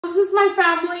this is my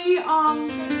family.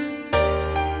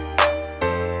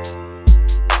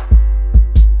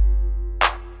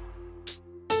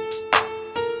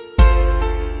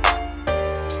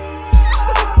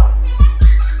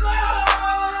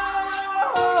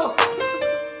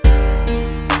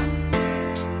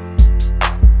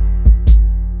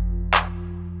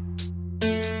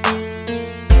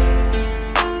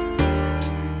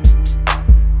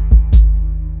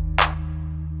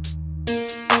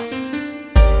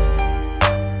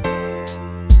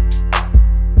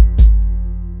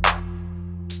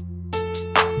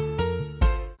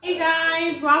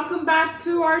 Welcome back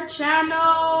to our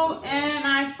channel, and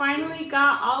I finally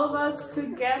got all of us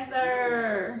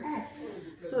together.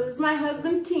 So this is my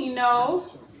husband Tino.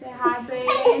 Say hi,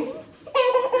 babe.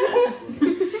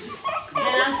 And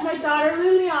that's my daughter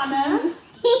Liliana.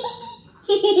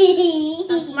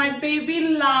 That's my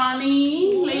baby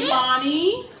Lonnie,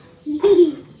 Leilani,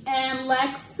 and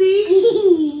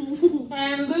Lexi,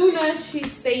 and Luna. She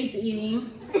stays eating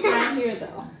right here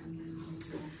though.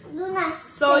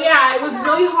 So yeah, it was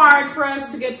really hard for us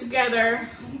to get together.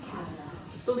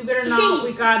 Believe it or not,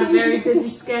 we got a very busy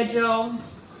schedule.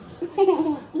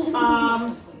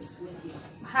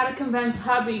 Had to convince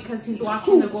hubby because he's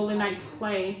watching the Golden Knights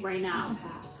play right now.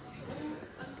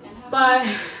 But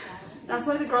that's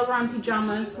why the girls are in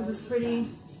pajamas, because it's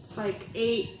like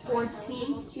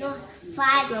 8:14. No,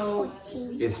 5:14. So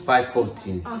it's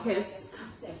 5:14. Okay, it's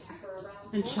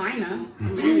in China,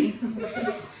 maybe.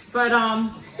 But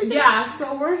yeah,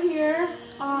 so we're here.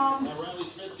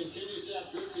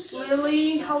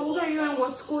 Lily, how old are you and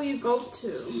what school you go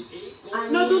to?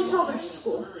 No, don't tell their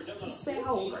school. Just say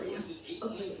how old are you.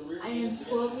 Okay, I am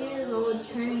 12 years old,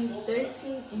 turning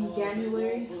 13 in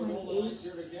January 28th.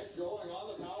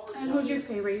 And who's your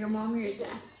favorite, your mom or your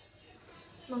dad?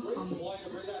 No comment.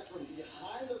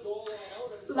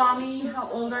 Lami, how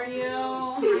old are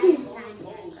you?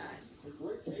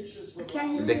 I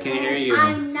can't hear They can't hear you.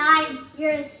 I'm 9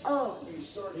 years old.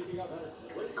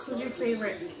 Who's your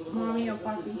favorite, mommy or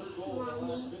papi?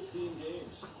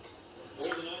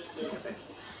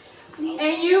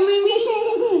 And you, Mimi?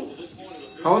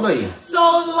 How old are you? So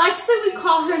Lexi, we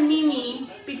call her Mimi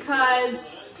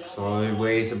because... So it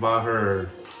weighs about her.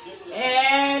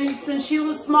 And since she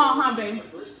was small, huh, babe?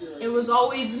 It was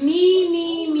always me,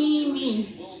 me, me,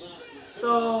 me.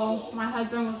 So my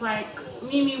husband was like,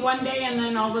 Mimi one day, and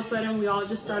then all of a sudden we all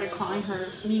just started calling her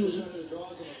Mimi.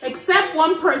 Except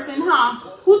one person, huh?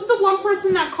 Who's the one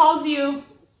person that calls you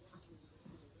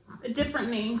a different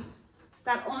name?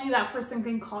 That only that person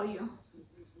can call you?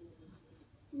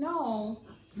 No.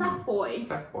 Fat boy.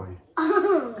 Fat boy.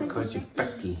 Because you're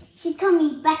Becky. She called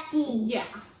me Becky. Yeah.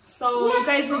 So you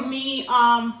guys with me,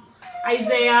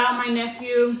 Isaiah, my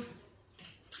nephew,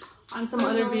 on some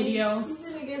other videos.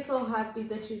 I'm gonna get so happy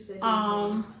that you said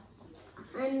I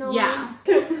know. Yeah.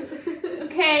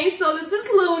 Okay, so this is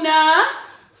Luna.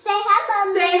 Say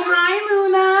hello. Say hi,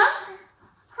 Luna.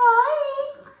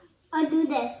 Hi. Or do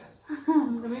this.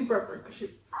 Let me burp her because she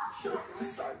was gonna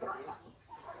start throwing up.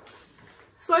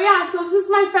 So yeah, so this is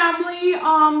my family.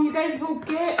 You guys will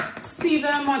get to see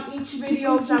them on each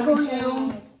video that we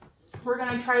do. We're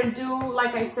gonna try to do,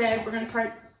 like I said, we're gonna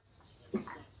try.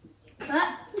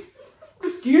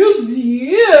 Excuse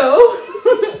you.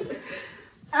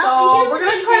 So we're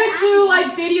gonna try to do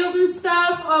like videos and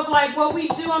stuff of like what we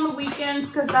do on the weekends,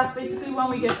 because that's basically when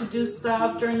we get to do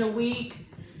stuff during the week.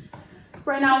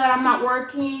 Right now that I'm not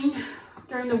working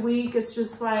during the week, it's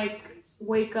just like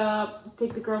wake up,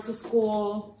 take the girls to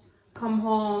school, come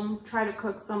home, try to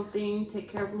cook something, take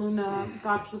care of Luna.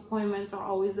 Doctor's appointments are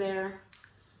always there.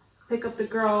 Pick up the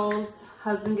girls,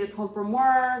 husband gets home from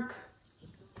work.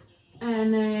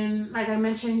 And then, like I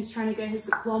mentioned, he's trying to get his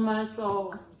diploma,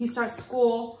 so he starts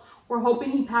school. We're hoping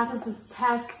he passes his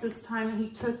test this time that he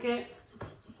took it.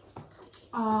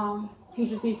 He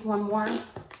just needs one more.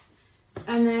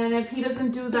 And then if he doesn't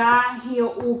do that,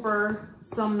 he'll Uber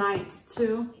some nights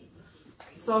too.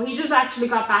 So he just actually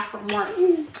got back from work.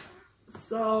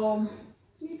 So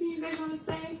maybe you guys want to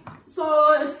say?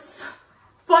 So it's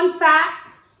fun fact.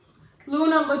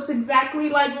 Luna looks exactly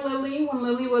like Lily when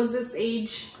Lily was this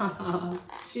age.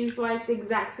 She's like the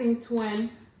exact same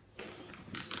twin.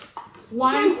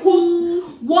 One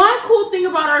cool thing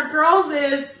about our girls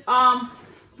is,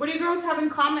 what do you girls have in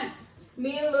common?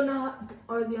 Me and Luna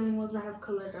are the only ones that have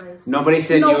colored eyes. Nobody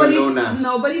said you and Luna.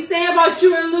 Nobody's saying about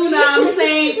you and Luna. I'm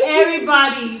saying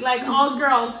everybody, like all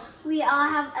girls. We all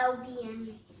have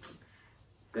LBN.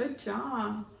 Good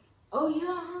job. Oh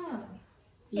yeah, huh?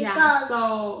 Yeah, Because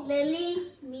so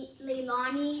Lily,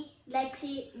 Leilani,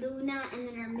 Lexi, Luna, and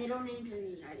then our middle names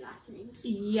and then our last names.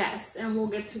 Yes, and we'll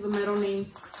get to the middle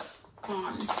names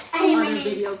on And my other name.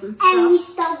 videos and And we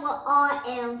stuff. start with all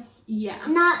M. Yeah.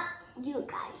 Not you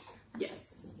guys. Yes.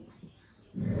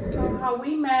 So how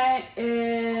we met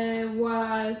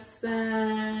was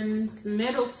since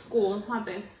middle school, huh,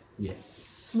 babe?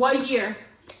 Yes. What year?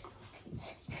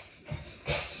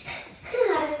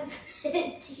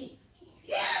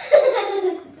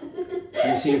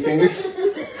 Can you see your fingers?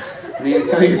 I need to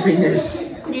count your fingers.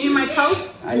 You need my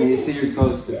toes? I need to see your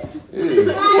toes too. Ew.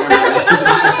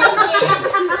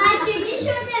 Should you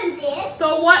show them this?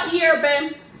 So what year,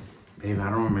 babe? Babe, I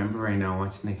don't remember right now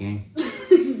watching the game. I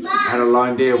Mom, had a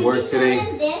long day of work should you show today.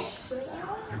 them this?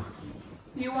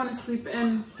 You want to sleep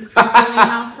in if you're going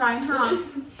outside, huh?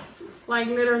 Like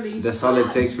literally. That's all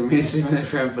it takes for me to sleep in the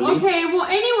trampoline. Okay, well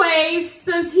anyways,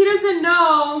 since he doesn't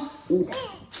know,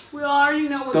 we already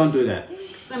know what's Don't do that.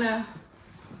 gonna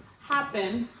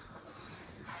happen.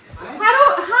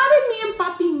 How did me and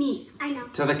Papi meet? I know.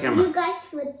 To the camera. You guys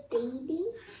were dating.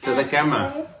 To the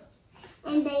camera. This,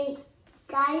 and they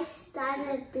guys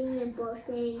started being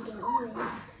boyfriend and girlfriend.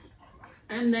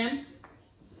 And then?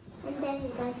 And then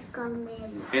you guys got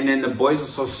married. And then the boys are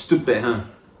so stupid, huh?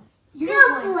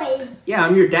 You're a boy. Yeah,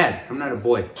 I'm your dad. I'm not a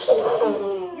boy.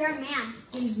 You're a man.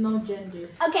 He's no gender.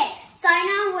 Okay, so I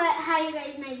know how you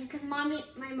guys met because my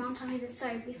mom told me this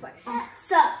story before.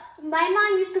 So my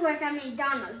mom used to work at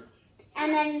McDonald's,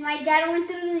 and then my dad went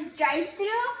through this drive-thru.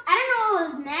 I don't know what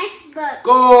was next, but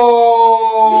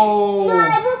Go! no,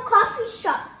 it was a coffee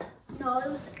shop. No, it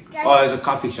was drive-thru. Oh, it's a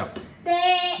coffee shop.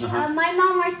 My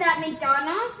mom worked at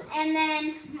McDonald's, and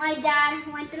then my dad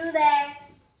went through there,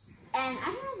 and I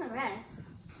don't know the rest.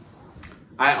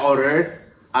 I ordered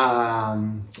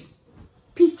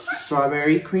Pizza.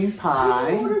 strawberry cream I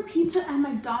pie. ordered pizza at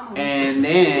McDonald's. And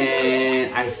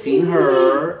then I seen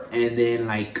her, and then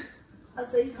like I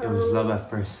say it was love at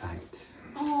first sight.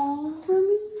 Oh,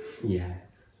 really? Yeah.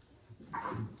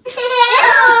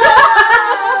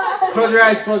 Close your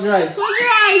eyes. Close your eyes. Close your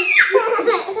eyes.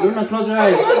 Luna, close your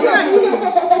eyes.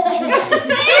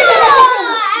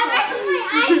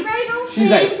 She's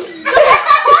like,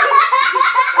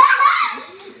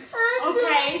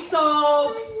 Okay,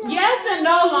 so yes and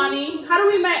no, Lonnie. How do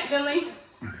we met, Lily?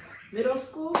 middle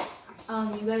school.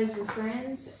 You guys were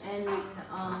friends, and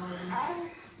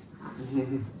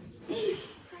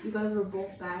you guys were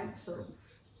both bad. So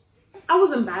I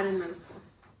wasn't bad in middle school.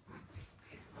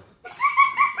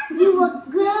 You were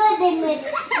good in middle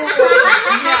school.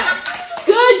 Yes.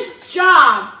 Good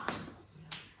job.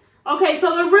 Okay,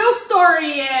 so the real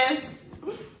story is,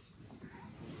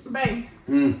 babe,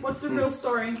 what's the real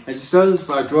story? I just saw this.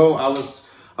 I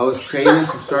was craving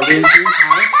some strawberry cream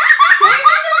pie.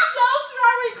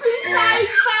 Strawberry cream pie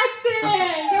back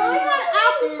then. You only had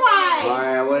apple pie.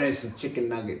 I wanted some chicken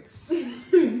nuggets.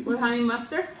 With honey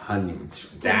mustard? Honey, Ow.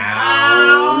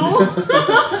 down.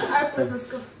 alright, let's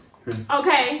go.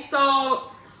 Okay,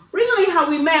 so originally how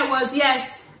we met was,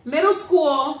 yes, middle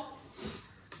school.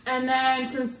 And then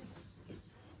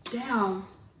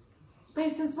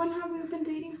babe, since when have we been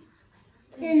dating?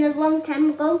 In a long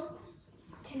time ago.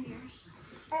 10 years.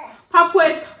 Pop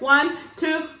quiz. 1,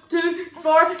 2, 3,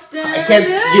 4. I can't.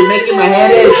 You're making my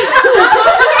head itch.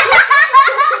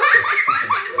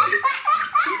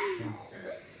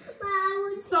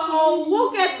 So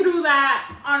we'll get through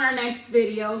that on our next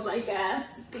videos, I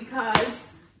guess, because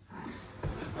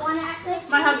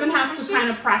my husband has to kind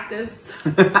of practice.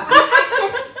 Want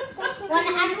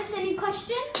to ask us any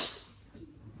questions?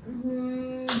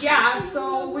 Yeah,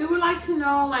 so we would like to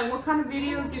know like what kind of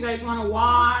videos you guys want to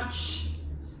watch.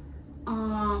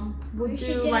 We'll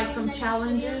do like some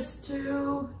challenges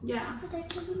too. Yeah.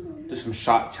 Do some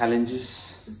shot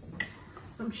challenges.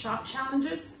 Some shot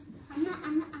challenges. I'm not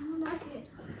like it.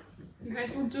 You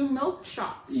guys will do milk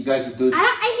shots. You guys will do. I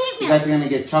hate You milk. guys are gonna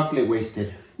get chocolate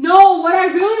wasted. No, what I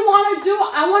really want to do,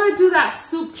 I want to do that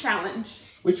soup challenge.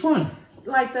 Which one?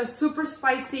 Like the super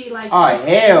spicy, like. Oh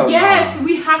hell Yes, no.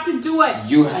 we have to do it.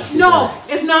 You have to. No,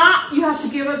 do it. if not, you have to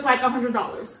give us like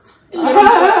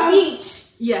 $100 each.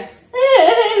 Yes.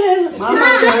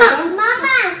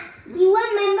 Mama, you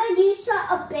remember you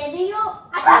saw a video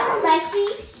about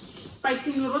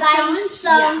Spicy noodle Guys, challenge. so-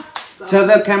 Yeah. So. Tell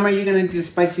the camera you're gonna do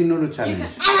spicy noodle challenge.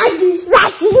 I like to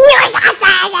spicy noodles. Out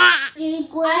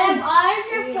of all of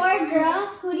your 4 girls,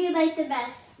 who do you like the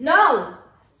best? No.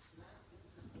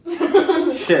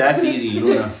 Shit, that's easy,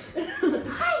 Luna.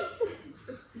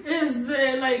 Is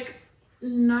it like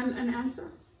none an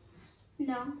answer?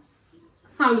 No.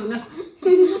 Huh, Luna?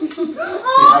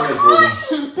 Oh,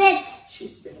 she spit.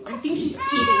 She's spitting. I think she's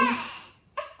cheating.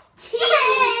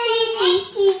 Cheating.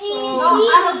 So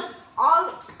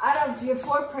Out of your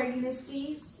 4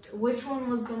 pregnancies, which one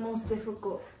was the most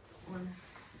difficult one?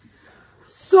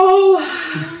 So,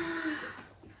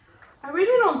 I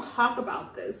really don't talk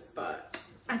about this, but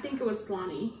I think it was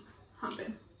Lonnie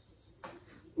humping.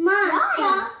 Mom,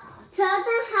 tell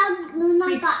them how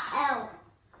Luna got ill.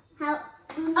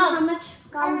 How much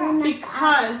got Luna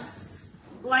Because,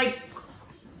 like,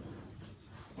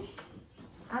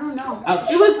 I don't know. Ouch.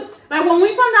 It was, like, when we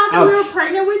found out that we Ouch. were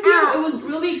pregnant with you, Ouch. it was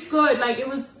really good. Like, it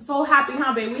was so happy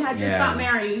humping. We had just got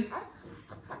married.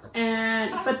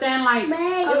 But then, like,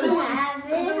 Babe, it was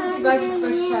You guys'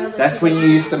 first child. That's when you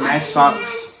used to match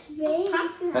socks. Babe.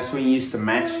 That's when you used to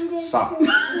match socks.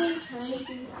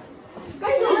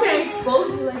 okay. Expose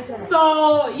you like that.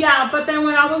 So, yeah, but then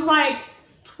when I was, like,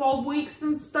 12 weeks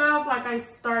and stuff, like, I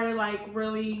started, like,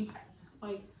 really,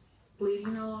 like,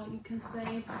 bleeding a lot, you can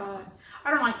say. But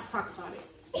I don't like to talk about it.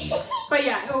 But,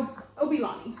 yeah, it'll be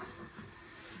Lonnie.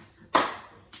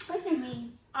 What do you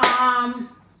mean?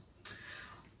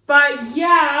 But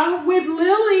yeah, with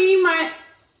Lily,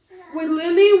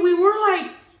 we were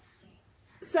like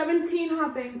 17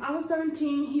 hopping. I was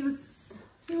 17. He was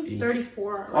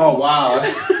 34. Oh wow. I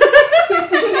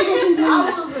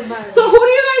was about So who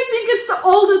do you guys think is the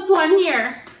oldest one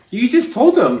here? You just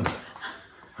told them.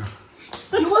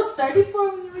 You was 34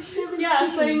 when you were 17.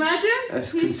 Yeah, so imagine.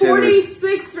 That's He's considered-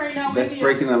 46 right now. That's with you.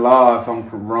 breaking the law if I'm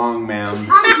wrong, ma'am. So when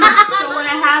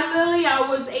I had Lily, I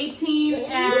was 18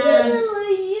 and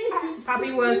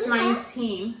Bobby was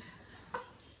 19.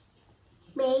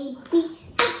 Baby. Baby.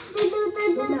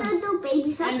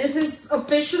 And this is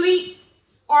officially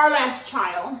our last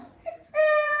child.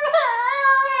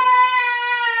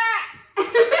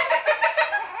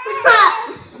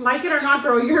 Like it or not,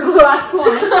 girl, you're the last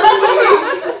one. Her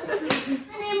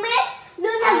name is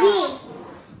Luna V.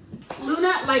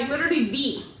 Luna, like literally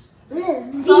V. V.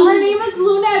 So her name is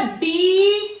Luna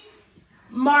V.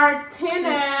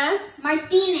 Martinez.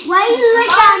 Martinez. Why you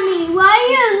look at me? Why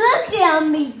you looking at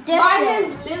me Mine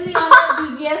different? is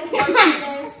Liliana Díaz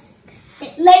Martinez.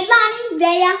 Leilani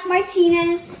Bella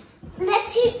Martinez.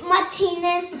 Letty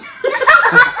Martinez.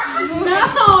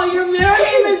 No, your middle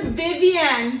name is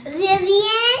Vivian.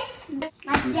 Vivian.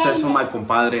 Eso my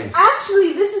compadre.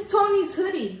 Actually, this is Tony's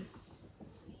hoodie.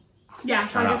 Yeah,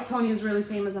 so Shout I guess out. Tony is really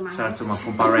famous in my Shout out house. to my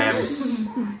compa Rams.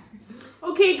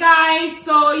 Okay, guys.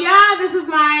 So yeah, this is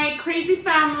my crazy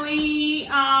family.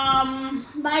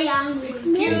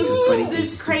 Excuse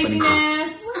this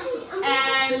craziness,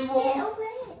 and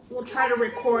we'll try to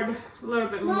record a little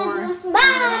bit more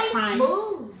Bye. time.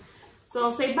 Boom. So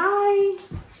say bye.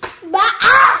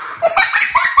 Bye.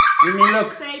 Give me a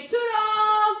look. Say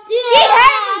toodles. She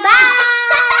heard me. Bye.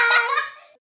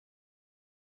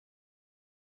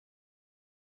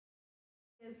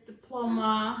 His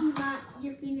diploma.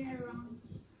 You're feeling it wrong.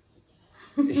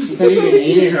 She's not even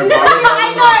eating her body. I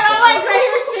know, and I'm like right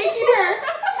here shaking her.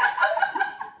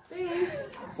 Babe.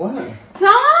 What?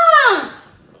 Come on.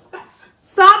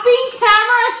 Stop being